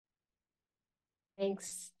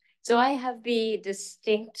Thanks. So I have the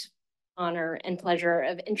distinct honor and pleasure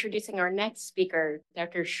of introducing our next speaker,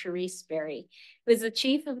 Dr. Cherisse Berry, who is the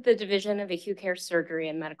chief of the Division of Acute Care Surgery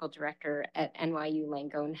and medical director at NYU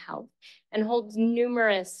Langone Health and holds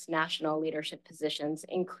numerous national leadership positions,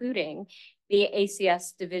 including the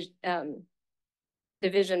ACS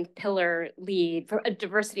division pillar lead, for a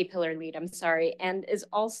diversity pillar lead, I'm sorry, and is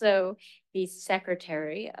also the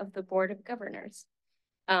secretary of the Board of Governors.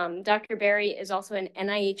 Dr. Berry is also an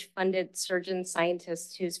NIH-funded surgeon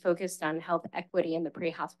scientist who's focused on health equity in the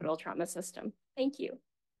pre-hospital trauma system. Thank you.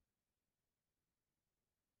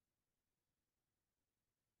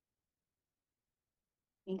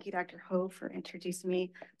 Thank you, Dr. Ho, for introducing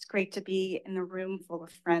me. It's great to be in a room full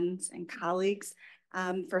of friends and colleagues.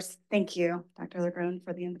 First, thank you, Dr. Legrone,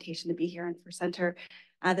 for the invitation to be here on First Center.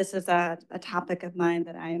 This is a topic of mine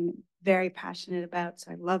that I'm very passionate about,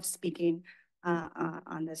 so I love speaking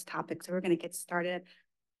on this topic. So we're going to get started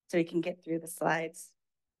so we can get through the slides.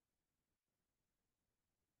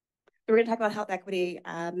 So we're going to talk about health equity,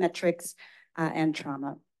 metrics, and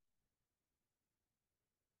trauma.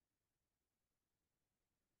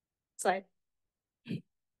 Slide.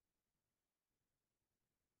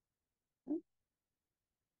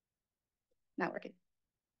 Not working.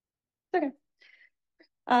 Okay.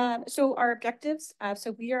 So our objectives,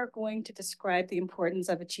 so we are going to describe the importance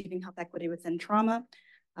of achieving health equity within trauma.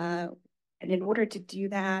 And in order to do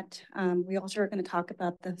that, we also are going to talk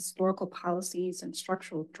about the historical policies and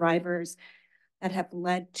structural drivers that have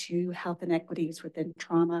led to health inequities within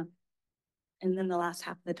trauma. And then the last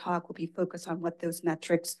half of the talk will be focused on what those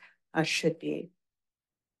metrics should be.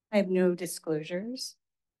 I have no disclosures.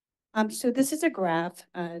 So this is a graph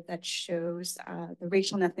that shows the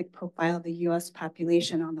racial and ethnic profile of the US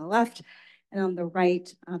population on the left, and on the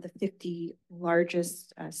right, the 50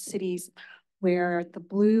 largest cities, where the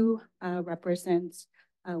blue represents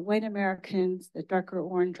white Americans, the darker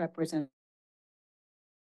orange represents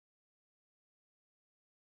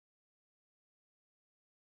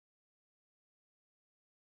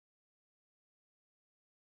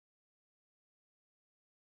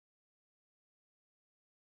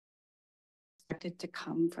to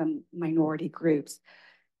come from minority groups.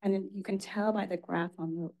 And then you can tell by the graph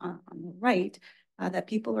on the right that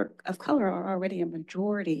people of color are already a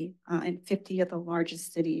majority in 50 of the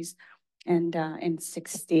largest cities, and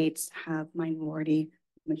 6 states have minority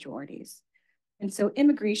majorities. And so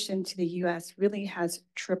immigration to the US really has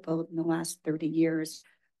tripled in the last 30 years,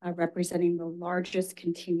 representing the largest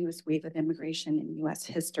continuous wave of immigration in US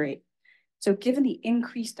history. So given the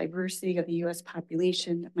increased diversity of the US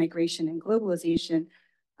population, migration, and globalization,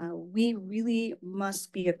 we really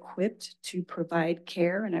must be equipped to provide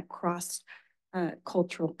care in a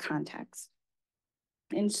cross-cultural context.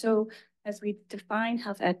 And so as we define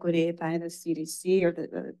health equity by the CDC or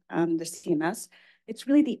the CMS, it's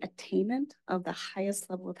really the attainment of the highest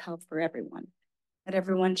level of health for everyone, that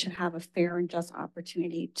everyone should have a fair and just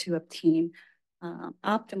opportunity to obtain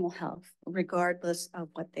optimal health, regardless of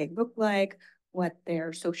what they look like, what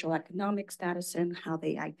their social economic status and how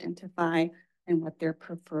they identify, and what their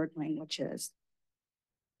preferred language is.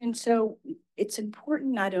 And so it's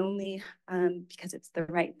important not only because it's the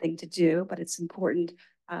right thing to do, but it's important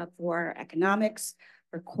for economics,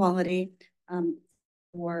 for quality,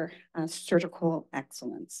 for surgical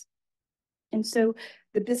excellence. And so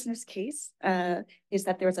the business case is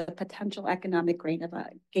that there's a potential economic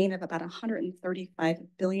gain of about $135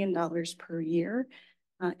 billion per year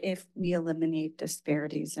if we eliminate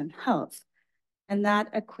disparities in health. And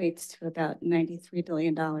that equates to about $93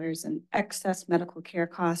 billion in excess medical care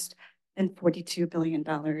cost and $42 billion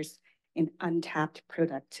in untapped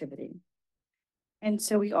productivity. And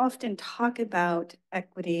so we often talk about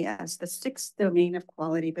equity as the 6th domain of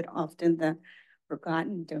quality, but often the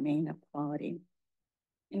forgotten domain of quality.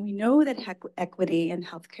 And we know that equity in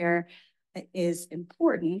healthcare is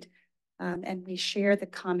important, and we share the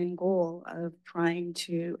common goal of trying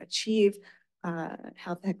to achieve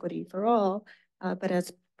health equity for all. But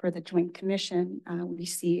as per the Joint Commission, we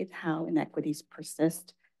see how inequities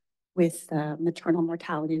persist, with the maternal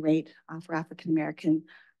mortality rate for African-American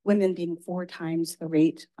women being 4 times the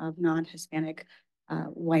rate of non-Hispanic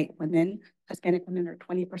white women. Hispanic women are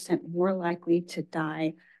 20% more likely to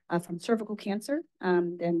die from cervical cancer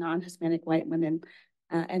than non-Hispanic white women.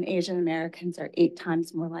 And Asian Americans are 8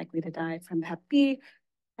 times more likely to die from Hep B,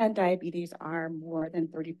 and diabetes are more than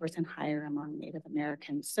 30% higher among Native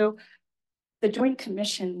Americans. So the Joint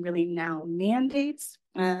Commission really now mandates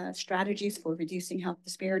strategies for reducing health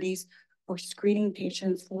disparities, for screening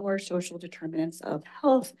patients for social determinants of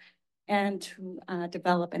health, and to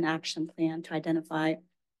develop an action plan to identify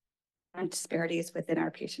disparities within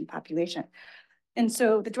our patient population. And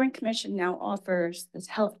so the Joint Commission now offers this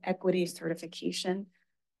health equity certification.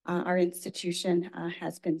 Our institution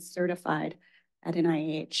has been certified at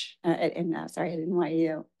NIH, at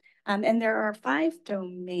NYU. And there are 5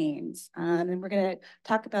 domains, and we're going to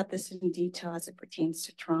talk about this in detail as it pertains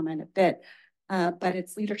to trauma in a bit. But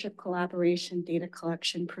it's leadership collaboration, data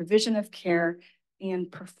collection, provision of care,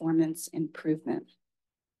 and performance improvement.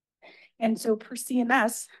 And so per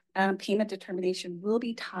CMS, payment determination will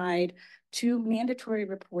be tied to mandatory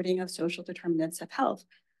reporting of social determinants of health.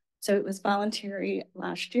 So it was voluntary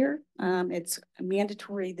last year. It's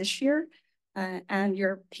mandatory this year. And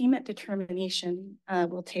your payment determination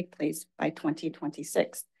will take place by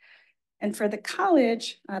 2026. And for the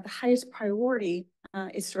college, the highest priority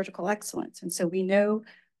is surgical excellence. And so we know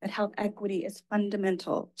that health equity is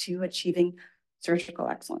fundamental to achieving surgical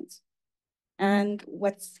excellence. And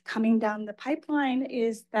what's coming down the pipeline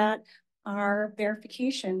is that our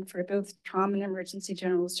verification for both trauma and emergency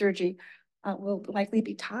general surgery will likely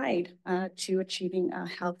be tied to achieving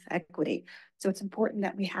health equity. So it's important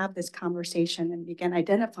that we have this conversation and begin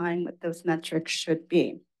identifying what those metrics should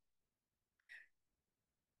be.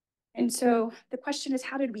 And so the question is,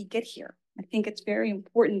 how did we get here? I think it's very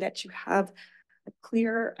important that you have a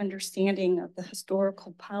clear understanding of the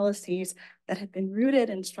historical policies that have been rooted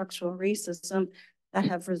in structural racism that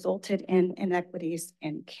have resulted in inequities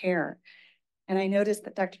in care. And I noticed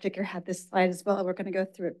that Dr. Dicker had this slide as well. We're going to go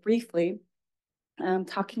through it briefly,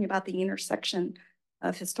 talking about the intersection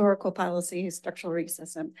of historical policies, structural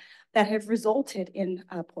racism that have resulted in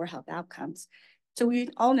poor health outcomes. So we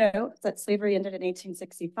all know that slavery ended in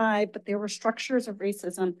 1865, but there were structures of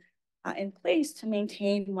racism in place to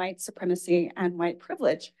maintain white supremacy and white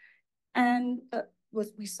privilege. And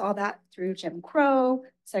we saw that through Jim Crow,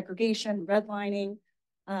 segregation, redlining.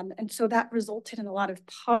 And so that resulted in a lot of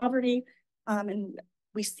poverty. And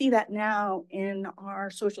we see that now in our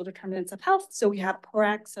social determinants of health. So we have poor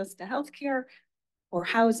access to healthcare, poor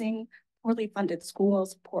housing, poorly funded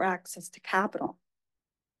schools, poor access to capital.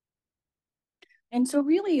 And so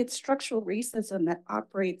really it's structural racism that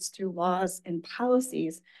operates through laws and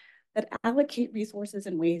policies that allocate resources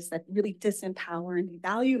in ways that really disempower and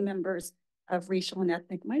devalue members of racial and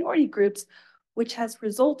ethnic minority groups, which has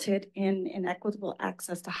resulted in inequitable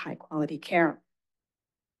access to high quality care.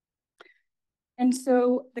 And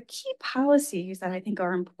so the key policies that I think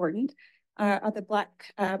are important are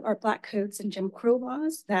Black codes and Jim Crow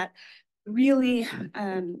laws that really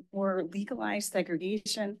were legalized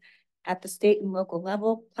segregation at the state and local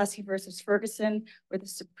level. Plessy versus Ferguson, where the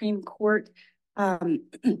Supreme Court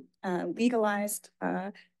legalized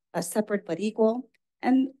a separate but equal.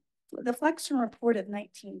 And the Flexner Report of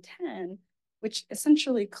 1910, which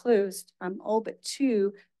essentially closed all but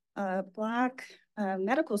 2 Black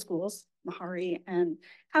medical schools, Meharry and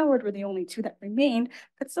Howard were the only 2 that remained,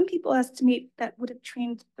 but some people estimate that would have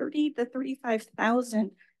trained 30 to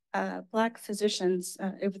 35,000 Black physicians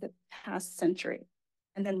over the past century.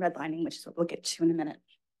 And then redlining, which is what we'll get to in a minute.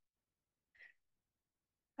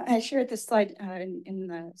 I shared this slide in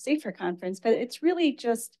the SAFER conference, but it's really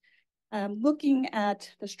just looking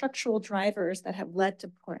at the structural drivers that have led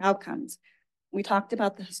to poor outcomes. We talked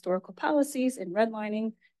about the historical policies in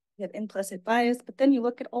redlining. You have implicit bias, but then you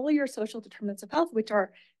look at all your social determinants of health, which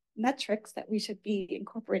are metrics that we should be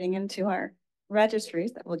incorporating into our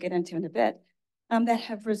registries that we'll get into in a bit, that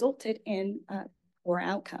have resulted in poor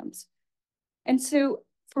outcomes. And so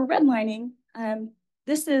for redlining,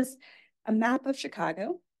 this is a map of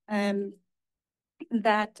Chicago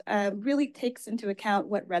that really takes into account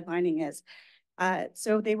what redlining is.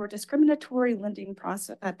 So they were discriminatory lending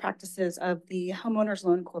practices of the Homeowners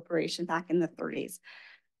Loan Corporation back in the 30s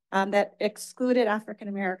that excluded African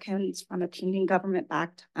Americans from obtaining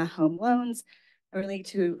government-backed home loans, really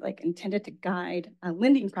intended to guide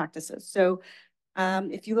lending practices. So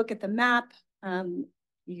if you look at the map,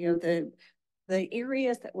 the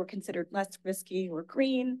areas that were considered less risky were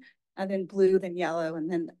green, and then blue, then yellow, and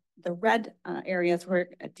then the red areas were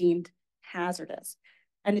deemed hazardous.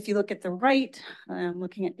 And if you look at the right,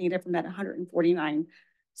 looking at data from that 149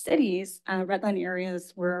 cities, redline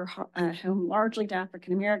areas were home largely to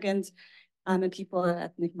African Americans and people of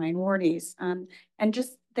ethnic minorities. And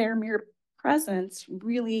just their mere presence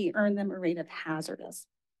really earned them a rate of hazardous.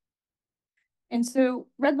 And so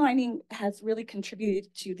redlining has really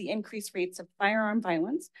contributed to the increased rates of firearm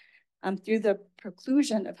violence through the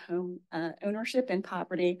preclusion of home ownership and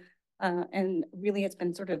property. And really it's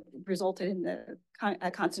been sort of resulted in the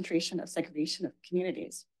concentration of segregation of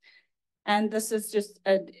communities. And this is just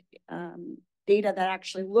a data that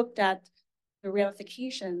actually looked at the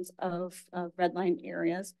ramifications of redline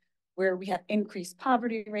areas where we have increased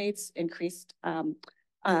poverty rates, increased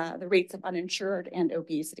the rates of uninsured and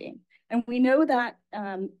obesity. And we know that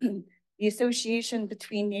the association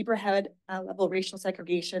between neighborhood level racial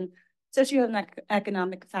segregation,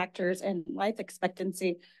 socioeconomic factors, and life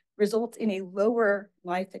expectancy results in a lower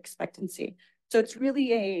life expectancy. So it's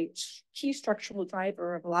really a key structural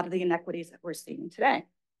driver of a lot of the inequities that we're seeing today.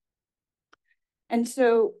 And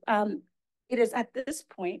so it is at this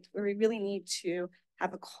point where we really need to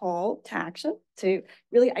have a call to action to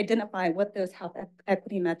really identify what those health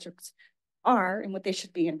equity metrics are and what they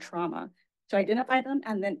should be in trauma, to identify them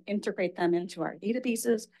and then integrate them into our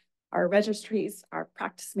databases, our registries, our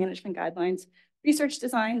practice management guidelines, research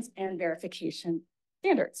designs, and verification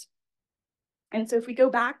standards. And so if we go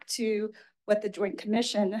back to what the Joint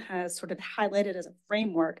Commission has sort of highlighted as a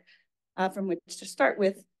framework from which to start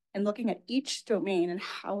with, and looking at each domain and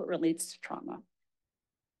how it relates to trauma.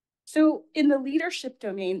 So in the leadership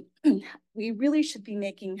domain, we really should be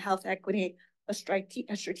making health equity a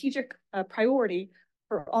strategic priority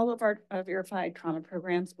for all of our verified trauma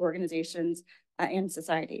programs, organizations, and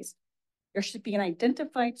societies. There should be an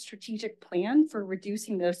identified strategic plan for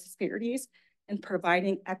reducing those disparities and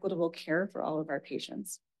providing equitable care for all of our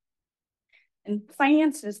patients. And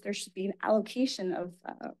finances, there should be an allocation of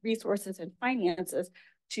resources and finances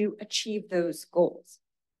to achieve those goals.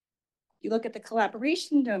 You look at the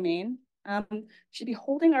collaboration domain, should be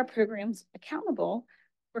holding our programs accountable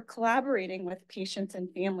for collaborating with patients and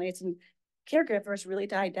families and caregivers really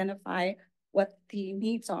to identify what the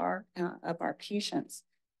needs are of our patients.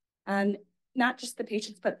 And not just the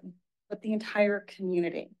patients, but the entire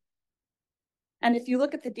community. And if you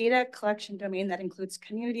look at the data collection domain that includes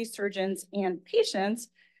community surgeons and patients,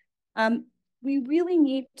 we really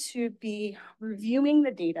need to be reviewing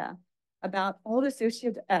the data about all the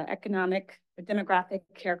socioeconomic, demographic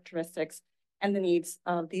characteristics and the needs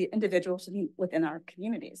of the individuals within our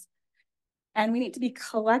communities. And we need to be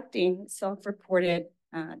collecting self-reported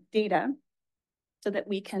data so that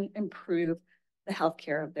we can improve the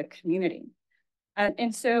healthcare of the community.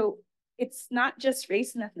 And so it's not just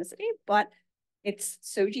race and ethnicity, but it's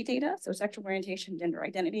SOGI data, so sexual orientation, gender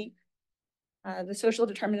identity, the social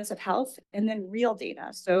determinants of health, and then real data,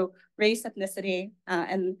 so race, ethnicity,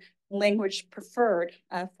 and language preferred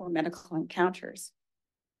for medical encounters.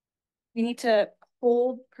 We need to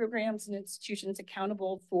hold programs and institutions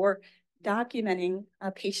accountable for documenting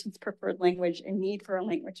a patient's preferred language and need for a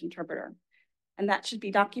language interpreter. And that should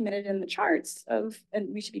be documented in the charts and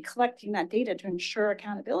we should be collecting that data to ensure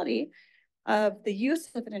accountability of the use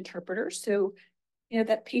of an interpreter. So,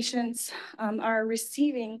 that patients are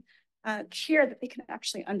receiving care that they can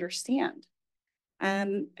actually understand.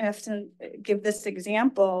 I often give this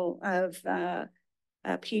example of a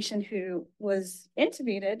patient who was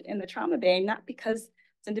intubated in the trauma bay, not because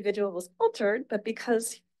this individual was altered, but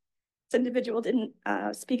because this individual didn't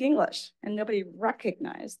speak English and nobody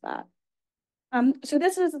recognized that. So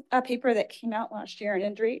this is a paper that came out last year in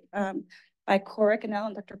Injury by Cora Cannell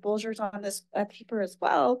and Dr. Bolger's on this paper as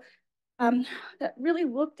well, that really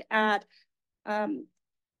looked at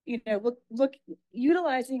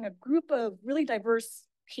utilizing a group of really diverse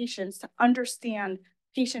patients to understand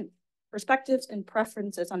patient perspectives and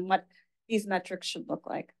preferences on what these metrics should look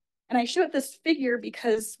like. And I showed this figure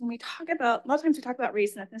because when we talk about, a lot of times we talk about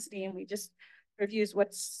race and ethnicity and we just reviews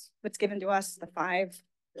what's given to us, the 5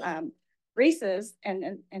 races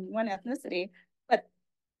and one ethnicity, but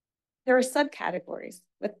there are subcategories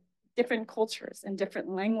with different cultures and different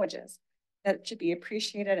languages that should be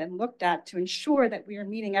appreciated and looked at to ensure that we are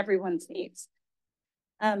meeting everyone's needs.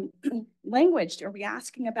 Language, are we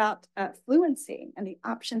asking about fluency and the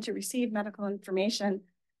option to receive medical information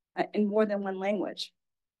in more than one language?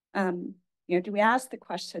 Do we ask the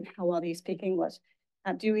question, how well do you speak English?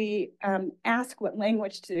 Do we ask what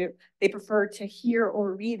language they prefer to hear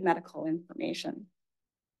or read medical information?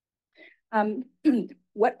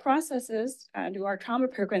 What processes do our trauma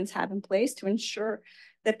programs have in place to ensure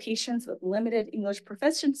that patients with limited English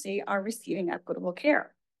proficiency are receiving equitable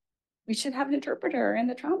care? We should have an interpreter in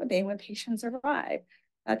the trauma bay when patients arrive,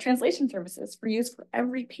 translation services for use for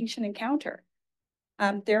every patient encounter.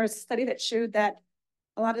 There is a study that showed that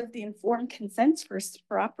a lot of the informed consents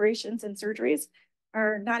for operations and surgeries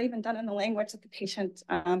are not even done in the language that the patient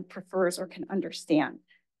prefers or can understand.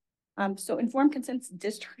 So informed consents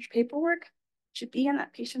discharge paperwork should be in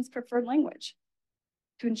that patient's preferred language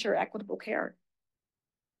to ensure equitable care.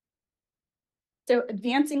 So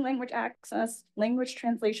advancing language access, language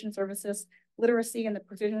translation services, literacy, and the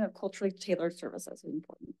provision of culturally tailored services is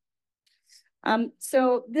important.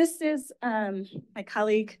 So this is my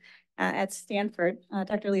colleague at Stanford,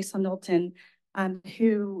 Dr. Lisa Knowlton,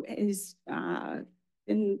 who is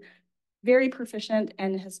been very proficient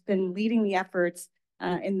and has been leading the efforts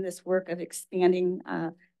in this work of expanding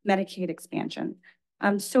Medicaid expansion.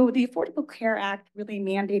 So the Affordable Care Act really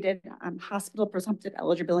mandated hospital presumptive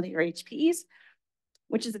eligibility, or HPEs,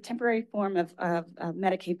 which is a temporary form of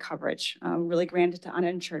Medicaid coverage, really granted to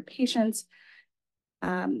uninsured patients.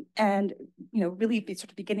 And, really sort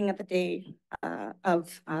of beginning at the day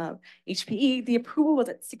of HPE, the approval was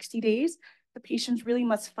at 60 days. The patients really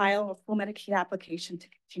must file a full Medicaid application to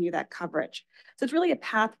continue that coverage. So it's really a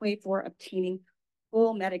pathway for obtaining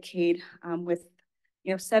full Medicaid with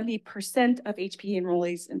 70% of HPE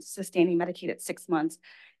enrollees in sustaining Medicaid at 6 months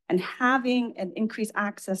and having an increased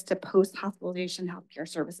access to post-hospitalization healthcare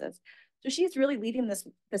services. So she's really leading this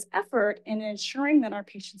effort in ensuring that our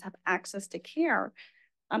patients have access to care.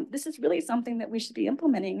 This is really something that we should be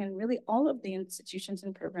implementing in really all of the institutions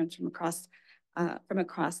and programs from across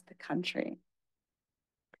the country.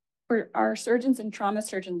 For our surgeons and trauma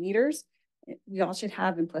surgeon leaders, we all should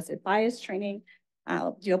have implicit bias training.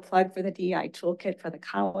 I'll do a plug for the DEI toolkit for the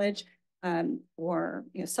college, or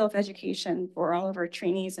self-education for all of our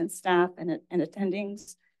trainees and staff and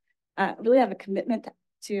attendings. Really have a commitment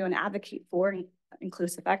to and advocate for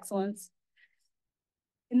inclusive excellence.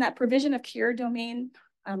 In that provision of care domain,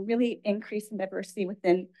 really increasing diversity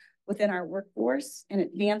within our workforce and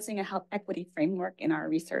advancing a health equity framework in our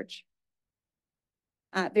research.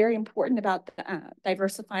 Very important about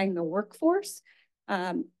diversifying the workforce,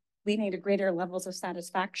 leading to greater levels of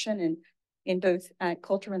satisfaction, and in both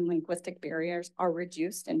cultural and linguistic barriers are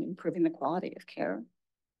reduced and improving the quality of care.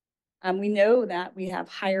 We know that we have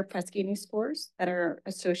higher Press Gating scores that are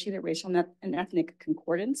associated with racial and ethnic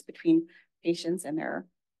concordance between patients and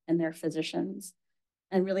their physicians,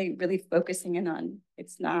 and really focusing in on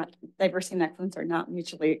it's not diversity and excellence are not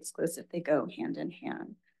mutually exclusive; they go hand in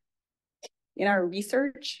hand. In our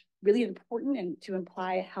research, really important and to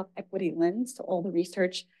apply a health equity lens to all the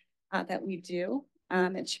research that we do.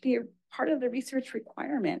 It should be a part of the research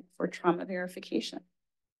requirement for trauma verification.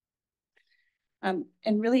 And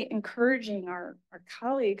really encouraging our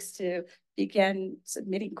colleagues to begin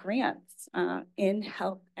submitting grants in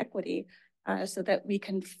health equity so that we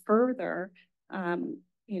can further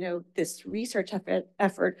this research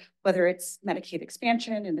effort, whether it's Medicaid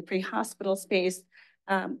expansion in the pre-hospital space,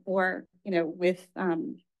 or with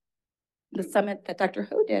the summit that Dr.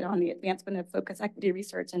 Ho did on the advancement of focused equity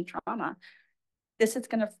research and trauma. This is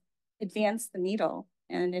going to advance the needle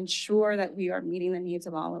and ensure that we are meeting the needs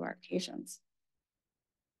of all of our patients.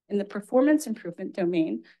 In the performance improvement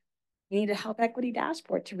domain, we need a health equity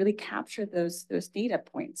dashboard to really capture those data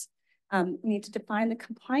points. We need to define the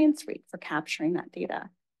compliance rate for capturing that data,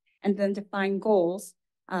 and then define goals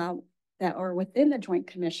that are within the Joint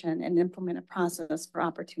Commission and implement a process for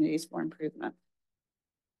opportunities for improvement.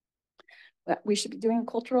 But we should be doing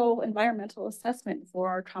cultural environmental assessment for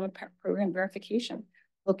our trauma program verification,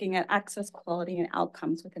 looking at access, quality, and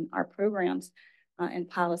outcomes within our programs and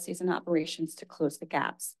policies and operations to close the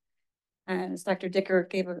gaps. And as Dr. Dicker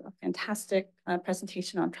gave a fantastic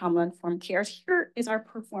presentation on trauma-informed care, here is our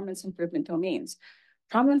performance improvement domains.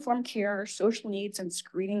 Trauma-informed care, social needs, and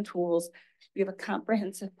screening tools. We have a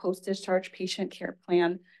comprehensive post-discharge patient care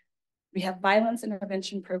plan. We have violence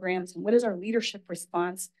intervention programs, and what is our leadership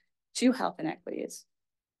response to health inequities?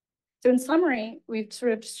 So in summary, we've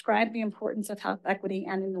sort of described the importance of health equity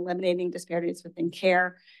and in eliminating disparities within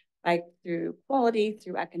care, through quality,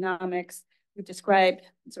 through economics. We've described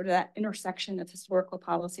sort of that intersection of historical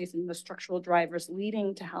policies and the structural drivers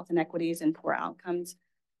leading to health inequities and poor outcomes,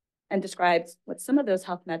 and describes what some of those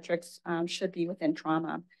health metrics should be within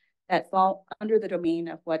trauma that fall under the domain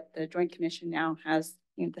of what the Joint Commission now has,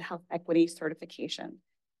 the health equity certification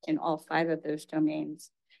in all 5 of those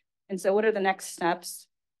domains. And so what are the next steps?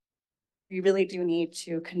 We really do need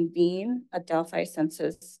to convene a Delphi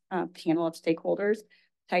Census panel of stakeholders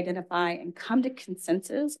to identify and come to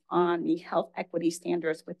consensus on the health equity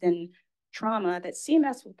standards within trauma that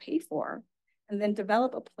CMS will pay for, and then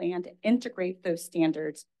develop a plan to integrate those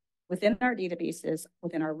standards within our databases,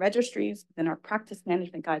 within our registries, within our practice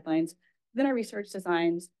management guidelines, within our research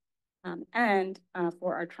designs, and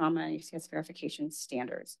for our trauma and ACS verification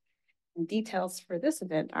standards. And details for this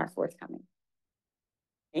event are forthcoming.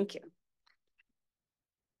 Thank you.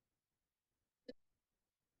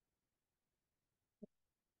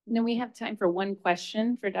 And then we have time for one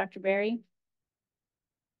question for Dr. Berry.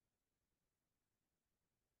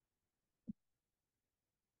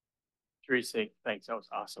 Cherisse, thanks. That was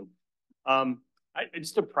awesome.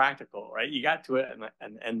 Just a practical, right? You got to it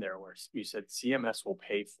and end there where you said CMS will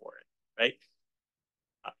pay for it, right?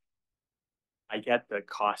 I get the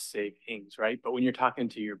cost savings, right? But when you're talking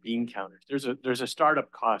to your bean counters, there's a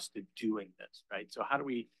startup cost to doing this, right? So how do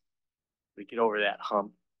we get over that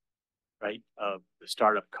hump, right, of the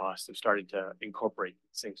startup cost of starting to incorporate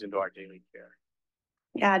these things into our daily care?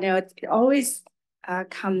 Yeah, no, it always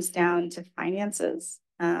comes down to finances,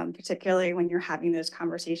 particularly when you're having those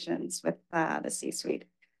conversations with the C-suite.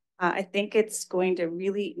 I think it's going to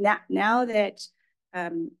really now that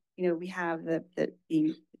we have the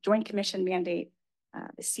Joint Commission mandate,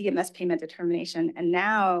 the CMS payment determination, and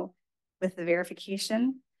now with the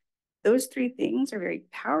verification, those three things are very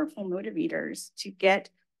powerful motivators to get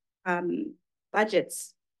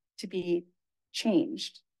budgets to be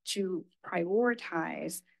changed, to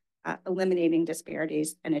prioritize eliminating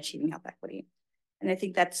disparities and achieving health equity. And I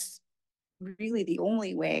think that's really the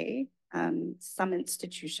only way some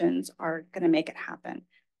institutions are going to make it happen.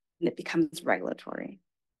 And it becomes regulatory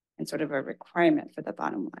and sort of a requirement for the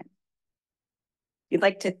bottom line.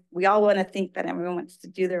 We all want to think that everyone wants to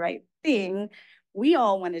do the right thing. We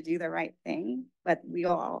all want to do the right thing, but we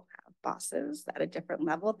all have bosses at a different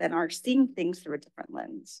level that are seeing things through a different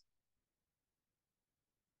lens.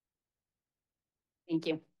 Thank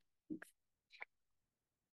you.